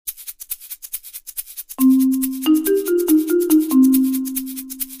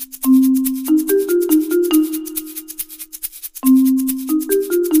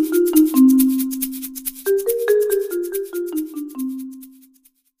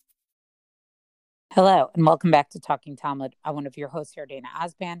Hello, and welcome back to Talking Talmud. I'm one of your hosts here, Dana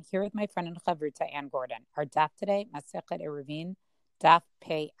Osban, here with my friend and chavruta, Ann Gordon. Our daf today, Masechet Eruvin, daf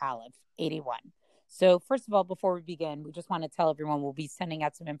Pei Aleph, 81. So first of all, before we begin, we just want to tell everyone we'll be sending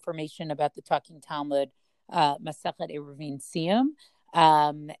out some information about the Talking Talmud Masechet Eruvin Siyum.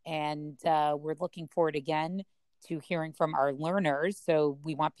 We're looking forward again to hearing from our learners. So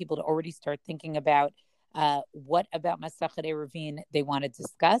we want people to already start thinking about what about Masechet Eruvin they want to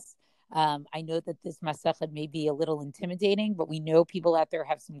discuss. I know that this Masechet may be a little intimidating, but we know people out there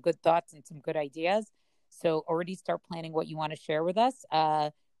have some good thoughts and some good ideas. So already start planning what you want to share with us.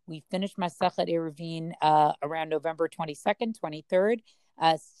 We finished Masechet Eruvin around November 22nd, 23rd.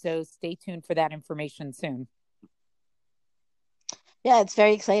 So stay tuned for that information soon. Yeah, it's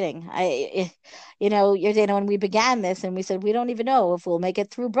very exciting. Your Dana, when we began this and we said we don't even know if we'll make it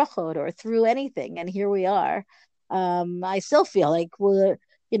through Brachot or through anything, and here we are. I still feel like the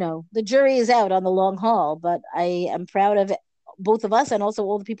jury is out on the long haul, but I am proud of both of us and also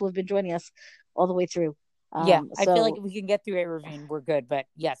all the people who've been joining us all the way through. Yeah, I feel like So if we can get through Eruvin, we're good. But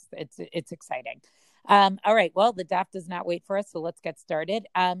yes, it's exciting. All right. Well, the DAF does not wait for us, so let's get started.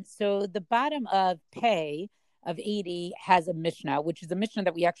 So the bottom of Pei of 80 has a Mishnah, which is a Mishnah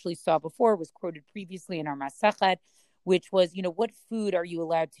that we actually saw before, was quoted previously in our Masachet, which was, what food are you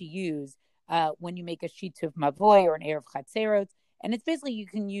allowed to use when you make a shituv mavoy or an erev chatzerot? And it's basically you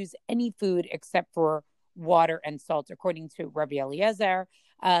can use any food except for water and salt, according to Rabbi Eliezer.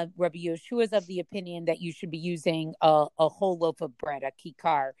 Rabbi Yeshua is of the opinion that you should be using a whole loaf of bread, a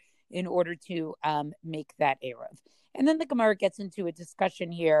kikar, in order to make that erev. And then the Gemara gets into a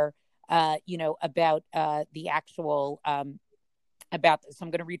discussion here, about the actual about this. So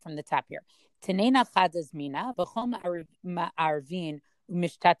I'm going to read from the top here. Tanena chadas mina b'chom arvin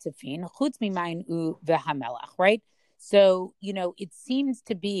umishtatefin chutz mimayin u v'hamelach. Right. So it seems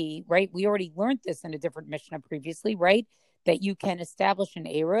to be right. We already learned this in a different Mishnah previously, right? That you can establish an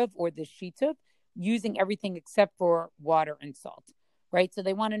erev or the shituv using everything except for water and salt. Right. So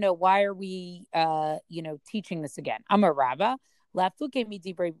they want to know, why are we teaching this again? Amar Rabba lafuke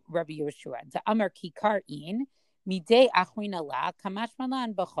midivrei Rabbi Yoshua to Amar kikar in midei achrin la kamash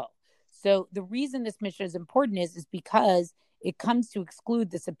malan b'chol. So the reason this Mishnah is important is because it comes to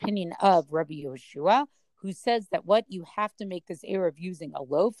exclude this opinion of Rabbi Yoshua, who says that what you have to make this erev using a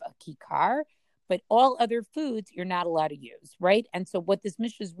loaf, a kikar, but all other foods you're not allowed to use, right? And so what this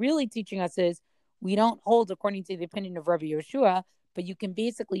Mishnah is really teaching us is we don't hold according to the opinion of Rabbi Yoshua, but you can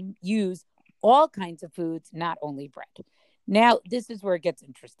basically use all kinds of foods, not only bread. Now, this is where it gets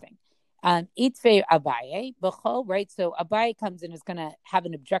interesting. Itve Abaye, Bechol, right? So Abaye comes and is going to have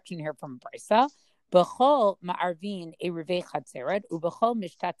an objection here from Brisa. Bechol ma'arvin erevei chatzeret, ubechol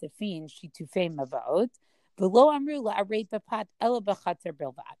mishtatefin shitufei mavaot, v'lo amru la'arei bepat ela b'chatzer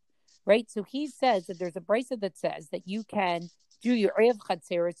bilvad. Right? So he says that there's a brisa that says that you can do your erev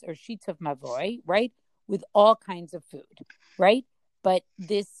chatzeret or shituf mavoy, right, with all kinds of food, right? But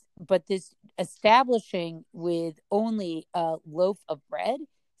this establishing with only a loaf of bread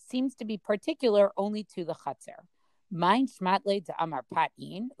seems to be particular only to the chatzer. Mein shmatle de amar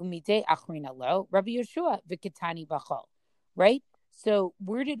patin umide achrina lo Rabbi Yeshua v'kitani b'chol. Right. So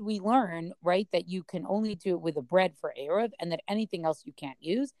where did we learn, right, that you can only do it with a bread for erev and that anything else you can't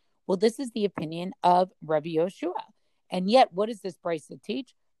use? Well, this is the opinion of Rabbi Yeshua. And yet, what does this brisa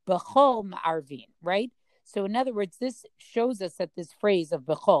teach? B'chol ma'arvin, right? So in other words, this shows us that this phrase of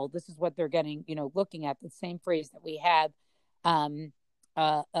bechol, this is what they're getting, looking at the same phrase that we have of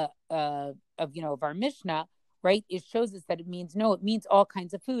our Mishnah, right? It shows us that it means all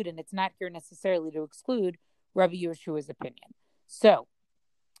kinds of food, and it's not here necessarily to exclude Rabbi Yeshua's opinion. So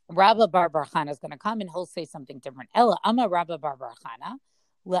Rabba Bar Bar Chana is going to come and he'll say something different. Ella Ama Rabba Bar Bar Chana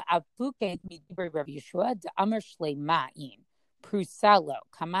le'afuke midibri Rabbi Yeshua de Amar Shlei Ma'in Prusalo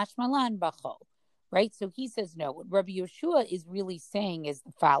Kamash Malan Bachol. Right? So he says no. What Rabbi Yeshua is really saying is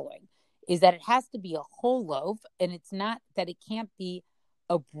the following, is that it has to be a whole loaf, and it's not that it can't be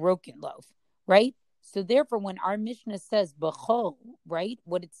a broken loaf, right? So therefore, when our Mishnah says b'chol, right,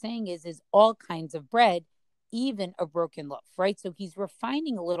 what it's saying is all kinds of bread, even a broken loaf, right? So he's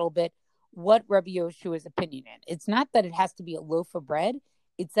refining a little bit what Rabbi Yeshua's opinion is. It's not that it has to be a loaf of bread,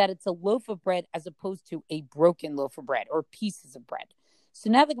 it's that it's a loaf of bread as opposed to a broken loaf of bread or pieces of bread. So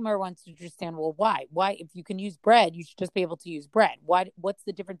now the Gemara wants to understand, well, why? Why, if you can use bread, you should just be able to use bread. What's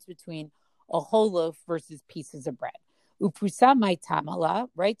the difference between a whole loaf versus pieces of bread? Upusa my tamala,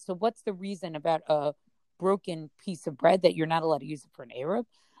 right? So what's the reason about a broken piece of bread that you're not allowed to use it for an Arab?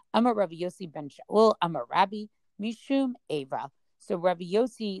 Amar Rabbi Yossi ben Shaul, Amar Rabbi, Mishum Eva. So Rabbi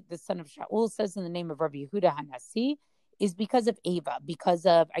Yossi, the son of Shaul, says in the name of Rabbi Yehuda Hanasi, is because of Ava, because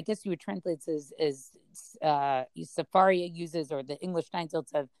of, I guess you would translate this as Safaria uses, or the English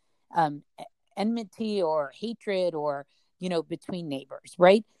Steinsaltz of enmity or hatred, or, between neighbors,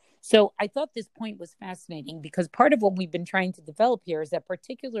 right? So I thought this point was fascinating, because part of what we've been trying to develop here is that,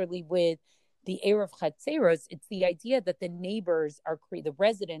 particularly with the Erev Chatzeros, it's the idea that the neighbors the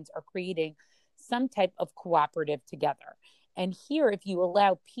residents are creating some type of cooperative together. And here, if you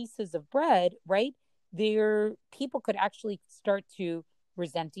allow pieces of bread, right, people could actually start to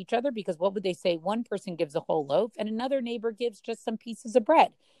resent each other, because what would they say? One person gives a whole loaf and another neighbor gives just some pieces of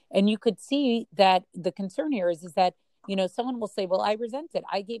bread. And you could see that the concern here is that, someone will say, well, I resent it.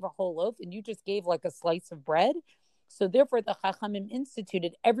 I gave a whole loaf and you just gave like a slice of bread. So therefore, the Chachamim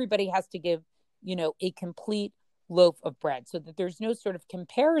instituted everybody has to give, a complete loaf of bread, so that there's no sort of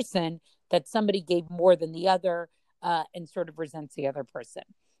comparison that somebody gave more than the other, and sort of resents the other person.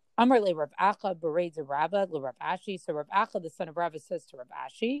 Amar le Rav Acha berei de Rava le Rav Ashi. So Rav Acha, the son of Rava, says to Rav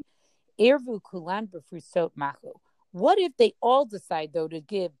Ashi, Ervu kulan b'frusot machu. What if they all decide, though, to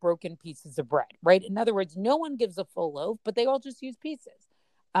give broken pieces of bread, right? In other words, no one gives a full loaf, but they all just use pieces.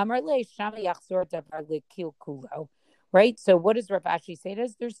 Amar le shama yachzor davar lekil kulo. Right? So what does Rav Ashi say to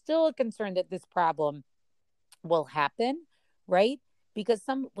us? There's still a concern that this problem will happen, right? Because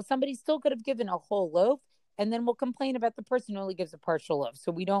somebody still could have given a whole loaf, and then we'll complain about the person who only gives a partial loaf.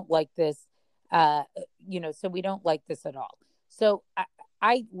 So we don't like this, so we don't like this at all. So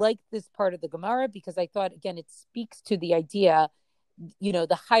I like this part of the Gemara, because I thought, again, it speaks to the idea,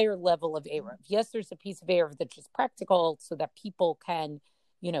 the higher level of Erev. Yes, there's a piece of Erev that's just practical so that people can,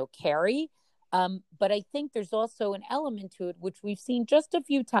 carry. But I think there's also an element to it, which we've seen just a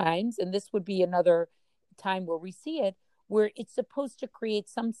few times, and this would be another time where we see it, where it's supposed to create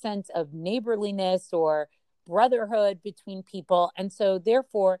some sense of neighborliness or brotherhood between people. And so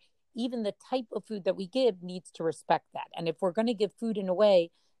therefore, even the type of food that we give needs to respect that. And if we're going to give food in a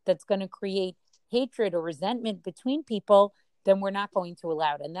way that's going to create hatred or resentment between people, then we're not going to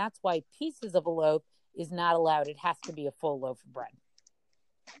allow it. And that's why pieces of a loaf is not allowed. It has to be a full loaf of bread.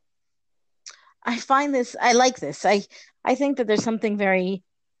 I like this. I think that there's something very,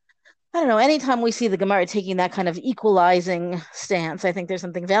 I don't know, anytime we see the Gemara taking that kind of equalizing stance, I think there's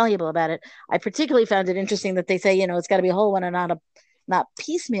something valuable about it. I particularly found it interesting that they say, it's got to be a whole one and not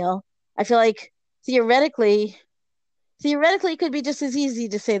piecemeal. I feel like theoretically it could be just as easy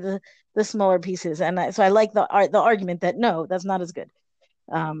to say the smaller pieces. And so I like the argument that no, that's not as good.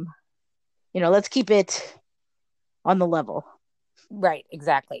 Let's keep it on the level. Right,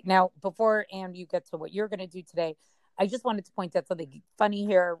 exactly. Now, before you get to what you're going to do today, I just wanted to point out something funny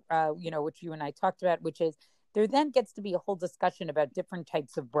here, which you and I talked about, which is there then gets to be a whole discussion about different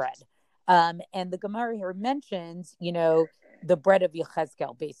types of bread. And the Gemara here mentions, the bread of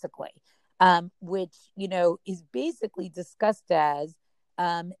Yechezkel, basically, which, is basically discussed as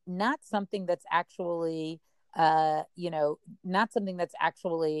not something that's actually, not something that's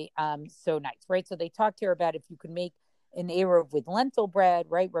actually so nice, right? So they talked here about if you could make an Erev with lentil bread,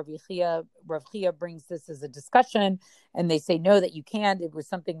 right? Rav Chia brings this as a discussion, and they say no, that you can't. It was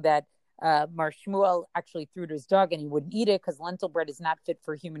something that Mar Shmuel actually threw to his dog, and he wouldn't eat it because lentil bread is not fit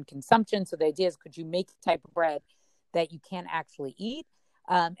for human consumption. So the idea is, could you make a type of bread that you can't actually eat?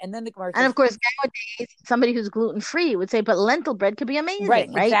 And then the Gemara and of course, nowadays, somebody who's gluten-free would say, but lentil bread could be amazing, right?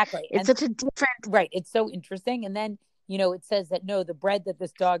 Exactly. It's such a different... Right. It's so interesting. And then, it says that, no, the bread that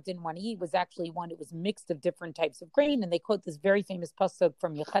this dog didn't want to eat was actually one, it was mixed of different types of grain. And they quote this very famous pasuk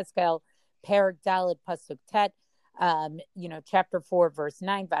from Yechezkel, Perek Dalet, pasuk Tet, chapter 4, verse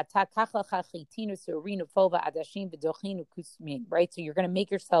 9, right? So you're going to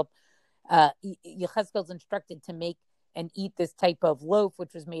make yourself, Yechezkel's instructed to make and eat this type of loaf,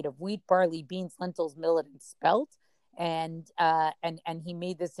 which was made of wheat, barley, beans, lentils, millet, and spelt. And he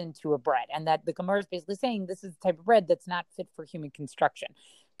made this into a bread, and that the Gemara is basically saying this is the type of bread that's not fit for human consumption.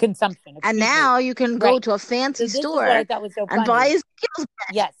 And now you can go to a fancy store and buy Ezekiel's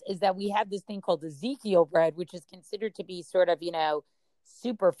bread. Yes, is that we have this thing called Ezekiel bread, which is considered to be sort of,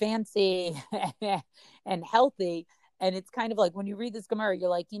 super fancy and healthy. And it's kind of like when you read this Gemara, you're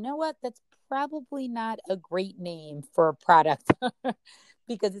like, you know what? That's probably not a great name for a product.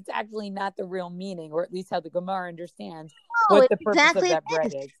 Because it's actually not the real meaning, or at least how the Gemara understands what the purpose of that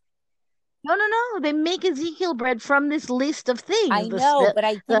bread is. No. They make Ezekiel bread from this list of things. I know, but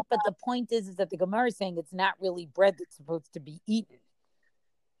the point is that the Gemara is saying it's not really bread that's supposed to be eaten.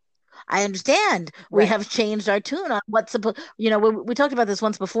 I understand. Right. We have changed our tune on what's supposed. We talked about this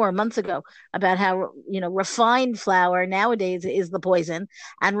once before, months ago, about how refined flour nowadays is the poison,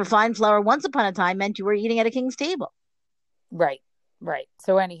 and refined flour once upon a time meant you were eating at a king's table. Right. Right.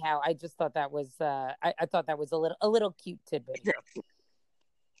 So anyhow, I just thought that was I thought that was a little cute tidbit here.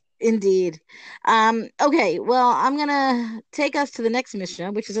 Indeed. Okay, well, I'm gonna take us to the next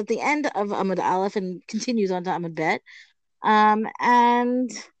Mishnah, which is at the end of Amud Aleph and continues on to Amud Bet.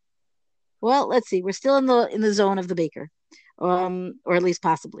 And well, let's see. We're still in the zone of the baker, or at least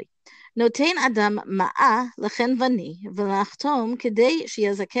possibly. Notein Adam ma'a lechen vani v'lachtom kedei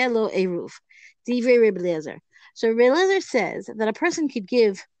shiyazakel lo eruv. Divrei Reb Eliezer. So Reb Eliezer says that a person could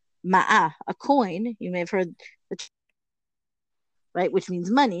give ma'a, a coin. You may have heard the right, which means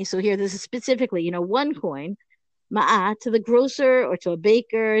money. So here, this is specifically, one coin, ma'a, to the grocer or to a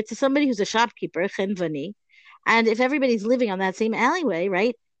baker, to somebody who's a shopkeeper, chenvani. And if everybody's living on that same alleyway,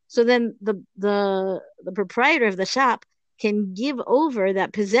 right? So then the proprietor of the shop can give over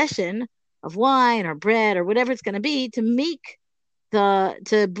that possession of wine or bread or whatever it's going to be to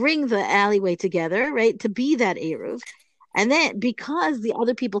bring the alleyway together, right? To be that eruv. And then because the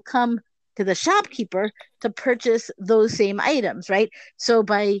other people come to the shopkeeper to purchase those same items, right? So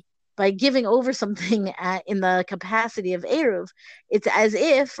by giving over something in the capacity of eruv, it's as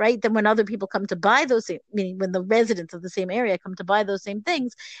if, right, then when other people come to buy those same, meaning when the residents of the same area come to buy those same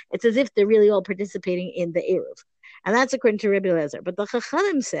things, it's as if they're really all participating in the eruv. And that's according to Rebbe Lezer. But the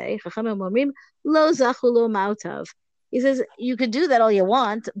Chachamim say, Chachamim omrim, lo zachu lo mautav. He says you could do that all you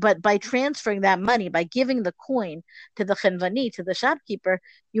want, but by transferring that money, by giving the coin to the chenvani, to the shopkeeper,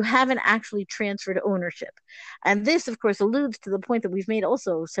 you haven't actually transferred ownership. And this, of course, alludes to the point that we've made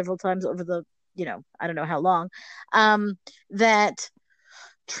also several times over the, I don't know how long, that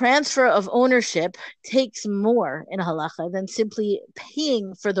transfer of ownership takes more in halacha than simply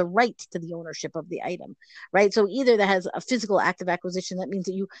paying for the right to the ownership of the item, right? So either that has a physical act of acquisition, that means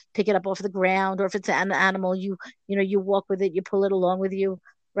that you pick it up off the ground, or if it's an animal, you walk with it, you pull it along with you,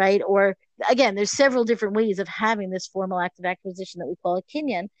 right? Or again, there's several different ways of having this formal act of acquisition that we call a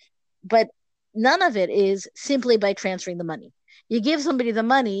kinyan, but none of it is simply by transferring the money. You give somebody the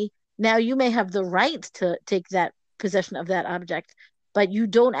money, now you may have the right to take that possession of that object, but you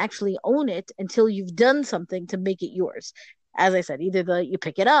don't actually own it until you've done something to make it yours. As I said, either you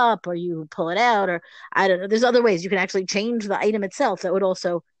pick it up or you pull it out, or I don't know. There's other ways you can actually change the item itself that would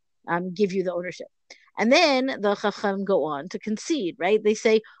also give you the ownership. And then the Chacham go on to concede, right? They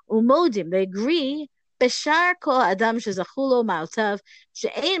say, umodim, they agree, beshar kol adam shezachulo ma'otav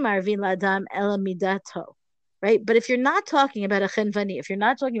she'ein marvin la'adam ela midato. Right, but if you're not talking about a chenvani, if you're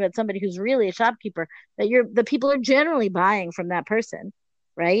not talking about somebody who's really a shopkeeper, that the people are generally buying from that person,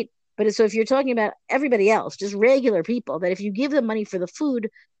 right? But so if you're talking about everybody else, just regular people, that if you give them money for the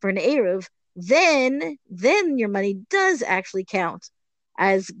food for an eruv, then your money does actually count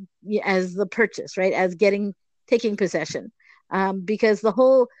as the purchase, right? As taking possession, because the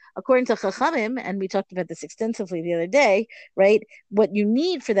whole, according to Chachamim, and we talked about this extensively the other day, right? What you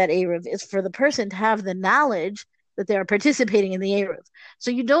need for that eruv is for the person to have the knowledge that they are participating in the eruv.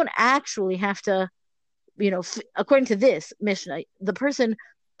 So you don't actually have to, according to this Mishnah, the person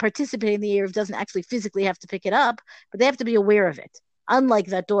participating in the eruv doesn't actually physically have to pick it up, but they have to be aware of it. Unlike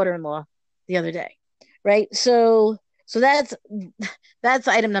that daughter-in-law the other day, right? So that's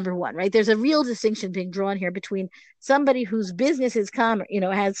item number one, right? There's a real distinction being drawn here between somebody whose business is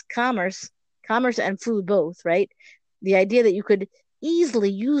has commerce and food both, right? The idea that you could easily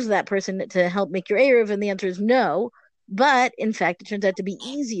use that person to help make your eruv, and the answer is no. But in fact, it turns out to be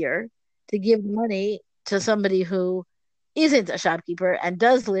easier to give money to somebody who isn't a shopkeeper and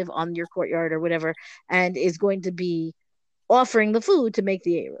does live on your courtyard or whatever, and is going to be offering the food to make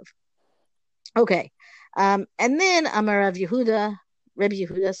the eruv. Okay. And then Amar Rebbe Yehuda, but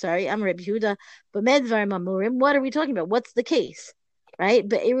Medvar Mamurim, what are we talking about? What's the case? Right?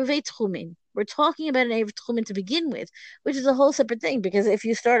 But Eruvei Tchumin. We're talking about an Eruv Tchumin to begin with, which is a whole separate thing, because if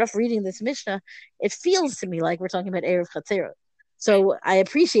you start off reading this Mishnah, it feels to me like we're talking about Eruv Chatzerot. So I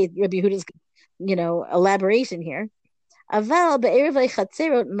appreciate Rebbe Yehuda's, elaboration here. אבל בערבי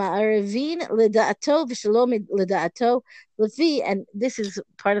חצרות מערבין לדעתו ושלא לדעתו לפי, and this is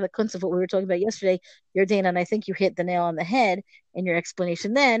part of the concept of what we were talking about yesterday, Yordana, and I think you hit the nail on the head in your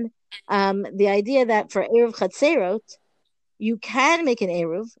explanation then, the idea that for Eruv Chatzerot, you can make an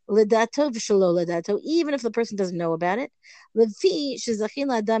Eruv, לדעתו ושלא לדעתו, even if the person doesn't know about it, לפי שזכין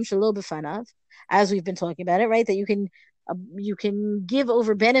לאדם שלא בפניו, as we've been talking about it, right, that you can give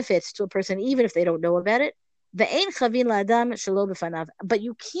over benefits to a person even if they don't know about it, but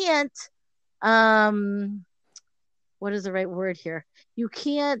you can't, what is the right word here? You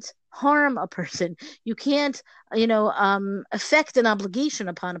can't harm a person. You can't, affect an obligation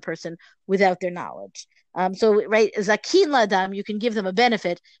upon a person without their knowledge. So, right, zakin ladam, you can give them a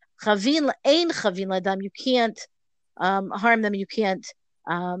benefit. Chavin ein chavin ladam, you can't harm them. You can't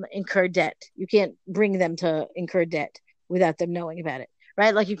incur debt. You can't bring them to incur debt without them knowing about it,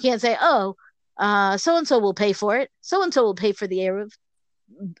 right? Like you can't say, oh, so and so will pay for it. So and so will pay for the Eruv,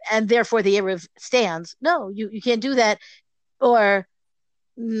 and therefore the Eruv stands. No, you can't do that. Or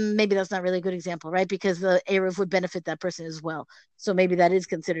maybe that's not really a good example, right? Because the Eruv would benefit that person as well. So maybe that is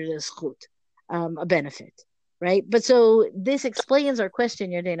considered a schut, a benefit, right? But so this explains our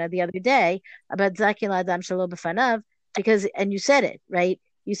question, Yardena, the other day about Zakin Adam Shalom B'fanav, because, and you said it, right?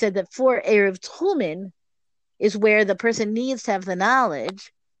 You said that for Eruv Tchumen is where the person needs to have the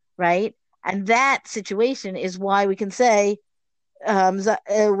knowledge, right? And that situation is why we can say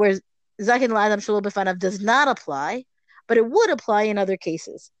where Zakin Adam Shalom B'fanav does not apply, but it would apply in other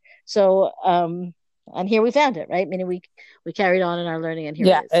cases. So, and here we found it, right? Meaning we carried on in our learning, and here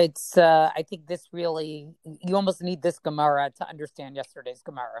it is. It's. I think this really, you almost need this Gemara to understand yesterday's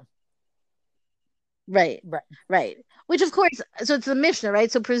Gemara. Right. Which, of course, so it's the Mishnah,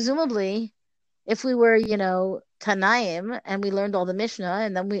 right? So presumably, if we were, Tanaim and we learned all the Mishnah,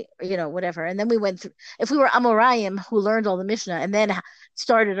 and then we, whatever, and then we went through, if we were Amoraim who learned all the Mishnah and then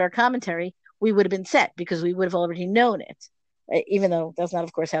started our commentary, we would have been set because we would have already known it, even though that's not,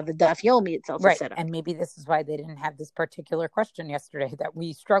 of course, how the Daf Yomi itself is set up. And maybe this is why they didn't have this particular question yesterday that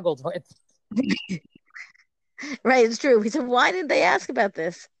we struggled with. Right, it's true. We said, why didn't they ask about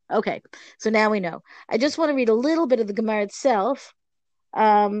this? Okay, so now we know. I just want to read a little bit of the Gemara itself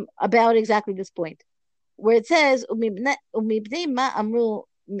about exactly this point, where it says, is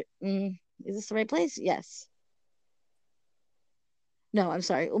this the right place? Yes. No, I'm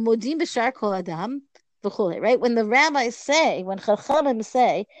sorry. Right? When the rabbis say, when Chachamim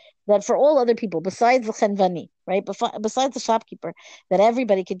say that for all other people, besides the Chenvani, right? Besides the shopkeeper, that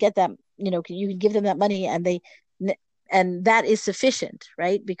everybody could get that, you could give them that money and that is sufficient,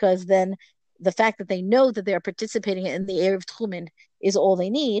 right? Because then the fact that they know that they are participating in the Erev Tchumen is all they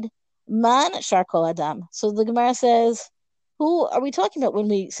need. Man shar kol adam. So the Gemara says, who are we talking about when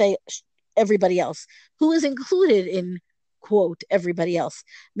we say everybody else? Who is included in, quote, everybody else?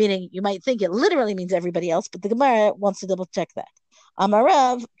 Meaning you might think it literally means everybody else, but the Gemara wants to double check that.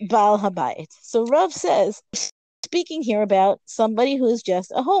 Amarav Baal Habayit. So Rav says, speaking here about somebody who is just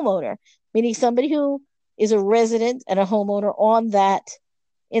a homeowner, meaning somebody who is a resident and a homeowner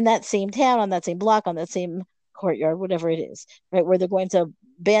in that same town, on that same block, on that same courtyard, whatever it is, right, where they're going to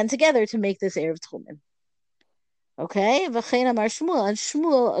band together to make this Erev Tchumen. Okay, V'chein Amar Shmuel, and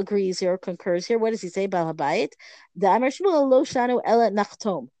Shmuel agrees here, concurs here. What does he say? Baal Habayit, the Amar Shmuel lo shanu ela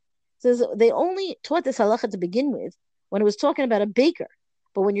nachtom. Says they only taught this halacha to begin with when it was talking about a baker,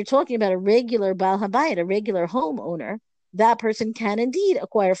 but when you're talking about a regular Baal Habayit, a regular homeowner, that person can indeed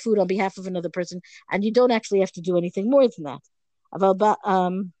acquire food on behalf of another person, and you don't actually have to do anything more than that.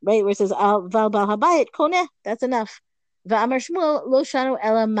 Right, where it says Val Baal Habayit koneh, that's enough. V'amar Shmuel lo shanu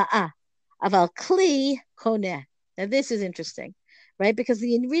ela ma'ah, aval kli koneh. Now this is interesting, right? Because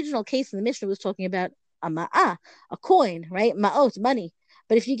the original case in the Mishnah was talking about a ma'ah, a coin, right? Ma'ot, money.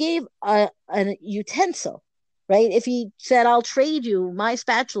 But if you gave a utensil, right? If he said, I'll trade you my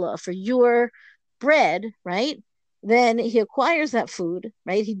spatula for your bread, right? Then he acquires that food,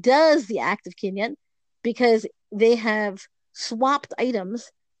 right? He does the act of kinyan because they have swapped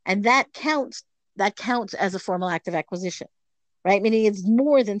items, and that counts as a formal act of acquisition, right? Meaning it's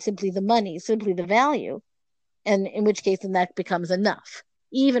more than simply the money, simply the value. And in which case, then that becomes enough,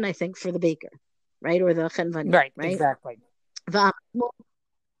 even I think for the baker, right? Or the chenvani, right? Exactly.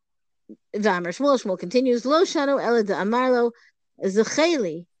 Shmuel continues, Lo shanu ela de amarlo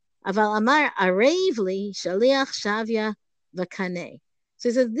zecheli, aval amar arevli shaliach shavya v'kaneh. So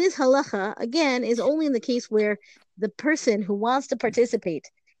he says this halacha, again, is only in the case where the person who wants to participate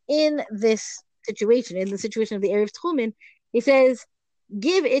in this situation, in the situation of the Erev Tchumen, he says,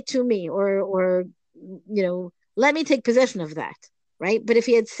 give it to me, or let me take possession of that, right? But if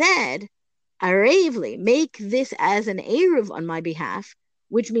he had said, Arevli, make this as an Erev on my behalf,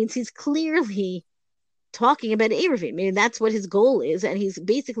 which means he's clearly talking about Erev. I mean, that's what his goal is, and he's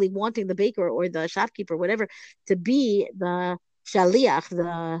basically wanting the baker or the shopkeeper, whatever, to be the shaliach,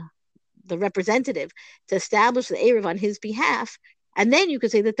 the representative, to establish the Erev on his behalf. And then you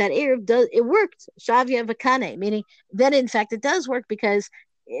could say that Erev worked, Shavya V'Kaneh, meaning then in fact it does work because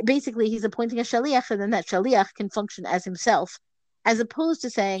basically he's appointing a shaliach, and then that shaliach can function as himself, as opposed to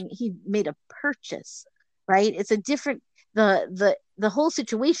saying he made a purchase, right? It's a different, the whole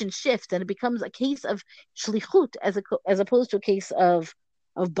situation shifts, and it becomes a case of shlichut as opposed to a case of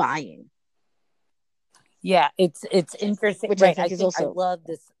buying. Yeah, it's interesting. Which right. I love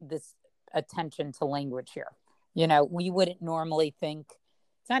this attention to language here. We wouldn't normally think,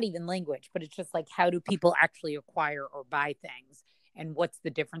 not even language, but it's just like, how do people actually acquire or buy things, and what's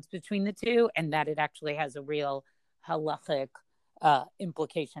the difference between the two, and that it actually has a real halachic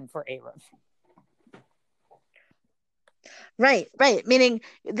implication for Eruv. Right, right. Meaning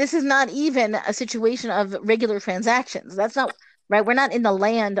this is not even a situation of regular transactions. That's not right. We're not in the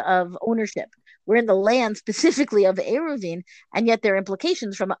land of ownership. We're in the land specifically of Eruvin, and yet there are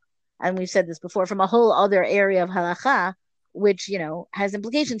implications from, and we've said this before, from a whole other area of halacha, which has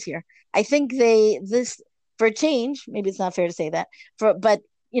implications here. I think this for a change. Maybe it's not fair to say that but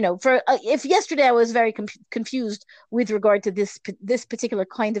for if yesterday I was very confused with regard to this particular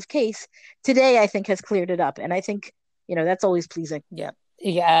kind of case, today I think has cleared it up, and I think that's always pleasing.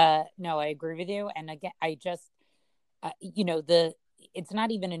 Yeah. No, I agree with you. And again, I just, it's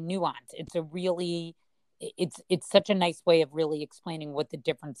not even a nuance. It's such a nice way of really explaining what the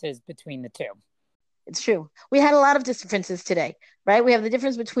difference is between the two. It's true. We had a lot of differences today, right? We have the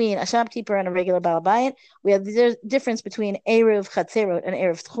difference between a shopkeeper and a regular balabayit. We have the difference between Eruv Chatzerot and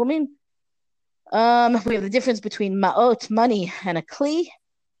Eruv Tchumin. We have the difference between Ma'ot, money, and a Kli.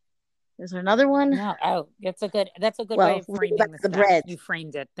 Is there another one? No. Oh, that's a good way of framing the bread. You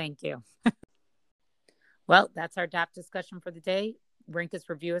framed it. Thank you. Well, that's our DAF discussion for the day. Rank us,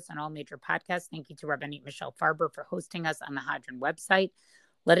 review us on all major podcasts. Thank you to Rabbanit Michelle Farber for hosting us on the Hadran website.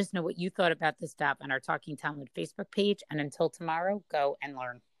 Let us know what you thought about this DAF on our Talking Talmud Facebook page. And until tomorrow, go and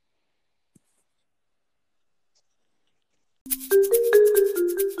learn.